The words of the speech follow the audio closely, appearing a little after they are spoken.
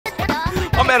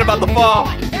man about to fall.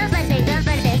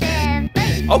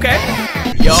 Okay.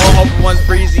 Yo, hope everyone's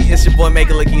breezy. It's your boy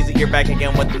MakeItLook Easy here, back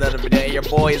again with another video. Your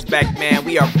boy is back, man.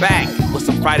 We are back with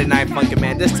some Friday Night Funkin',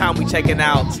 man. This time we checking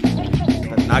out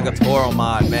the Nagatoro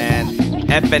mod, man.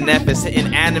 FNF is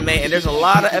in anime, and there's a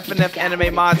lot of FNF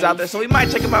anime mods out there, so we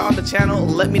might check them out on the channel.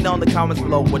 Let me know in the comments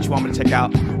below what you want me to check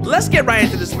out. Let's get right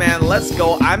into this, man. Let's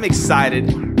go. I'm excited.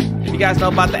 If you guys know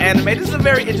about the anime, this is a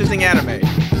very interesting anime.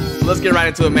 So let's get right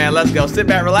into it, man. Let's go. Sit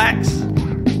back, relax,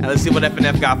 and let's see what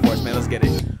FNF got for us, man. Let's get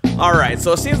it. Alright,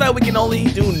 so it seems like we can only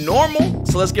do normal,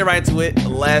 so let's get right into it.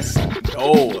 Let's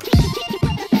go.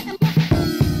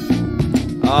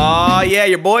 Oh, yeah,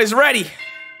 your boy's ready.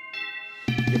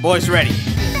 Your boy's ready.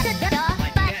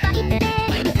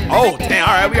 Oh, damn,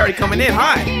 alright, we already coming in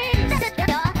high.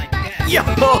 Yo,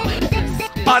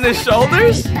 on his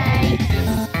shoulders?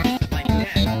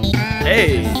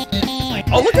 Hey.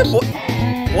 Oh, look at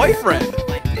boyfriend.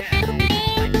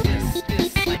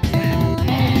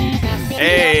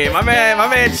 Hey, my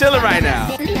man chilling right now.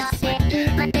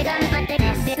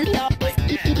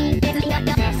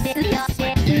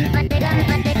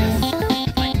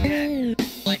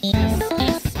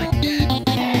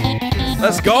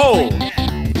 Let's go.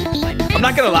 I'm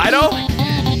not gonna lie though,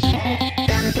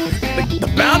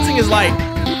 the bouncing is like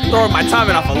throwing my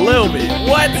timing off a little bit.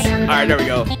 What? Alright, there we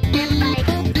go.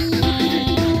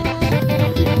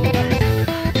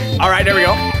 Alright, there we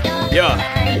go. Yeah.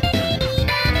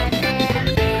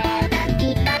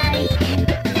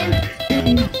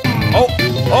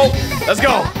 Oh, let's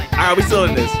go. Alright, we still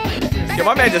in this. Yeah,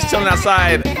 my man just chilling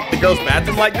outside the girl's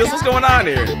bathroom like this. What's going on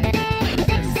here?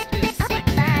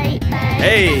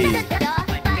 Hey.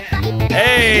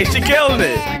 Hey, she killing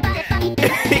it.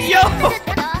 Yo,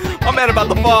 my man about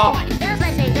to fall.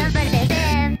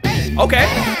 Okay.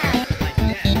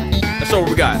 Let's show what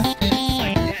we got.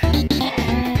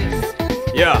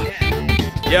 Yeah.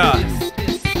 Yeah.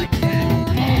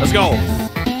 Let's go.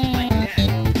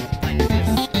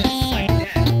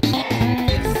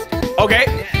 Okay.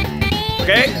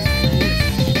 Okay.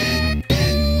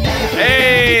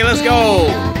 Hey, let's go.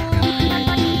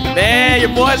 Man, your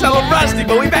boy's a little rusty,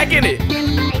 but we back in it.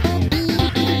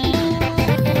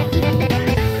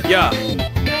 Yeah.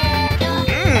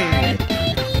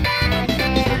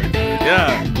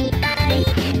 Yeah.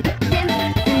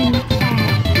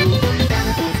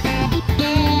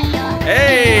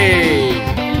 Hey.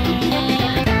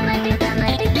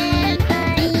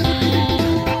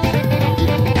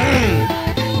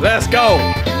 Let's go.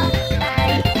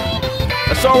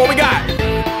 Let's show what we got.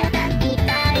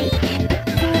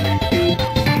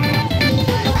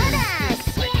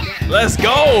 Let's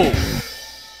go.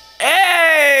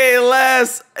 Hey,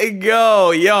 let's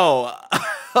go. Yo.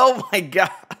 Oh my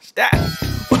gosh.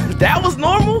 That was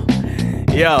normal?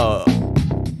 Yo.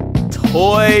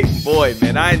 Toy boy,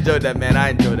 man. I enjoyed that, man.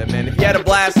 If you had a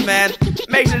blast, man,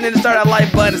 make sure to hit the start that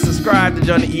like button and subscribe to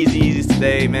join the Easies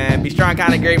today, man. Be strong,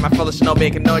 kind of great, my fellow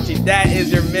Shinobi and Kanoichi. That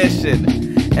is your mission.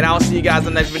 And I will see you guys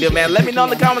in the next video, man. Let me know in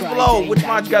the comments below which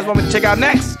mod you guys want me to check out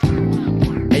next.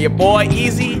 And your boy,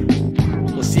 Easy.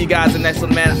 We'll see you guys in the next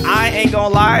one, man. I ain't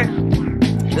gonna lie.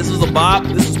 This was a bop.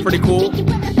 This was pretty cool.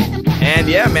 And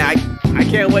yeah, man, I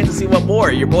can't wait to see what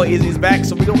more. Your boy Easy's back,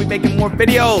 so we're gonna be making more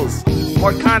videos.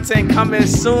 More content coming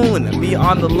soon. Be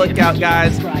on the lookout,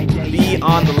 guys. Be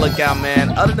on the lookout, man.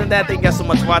 Other than that, thank you guys so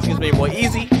much for watching. It's been your boy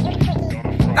Easy.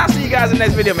 I'll see you guys in the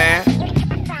next video, man.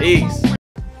 Peace.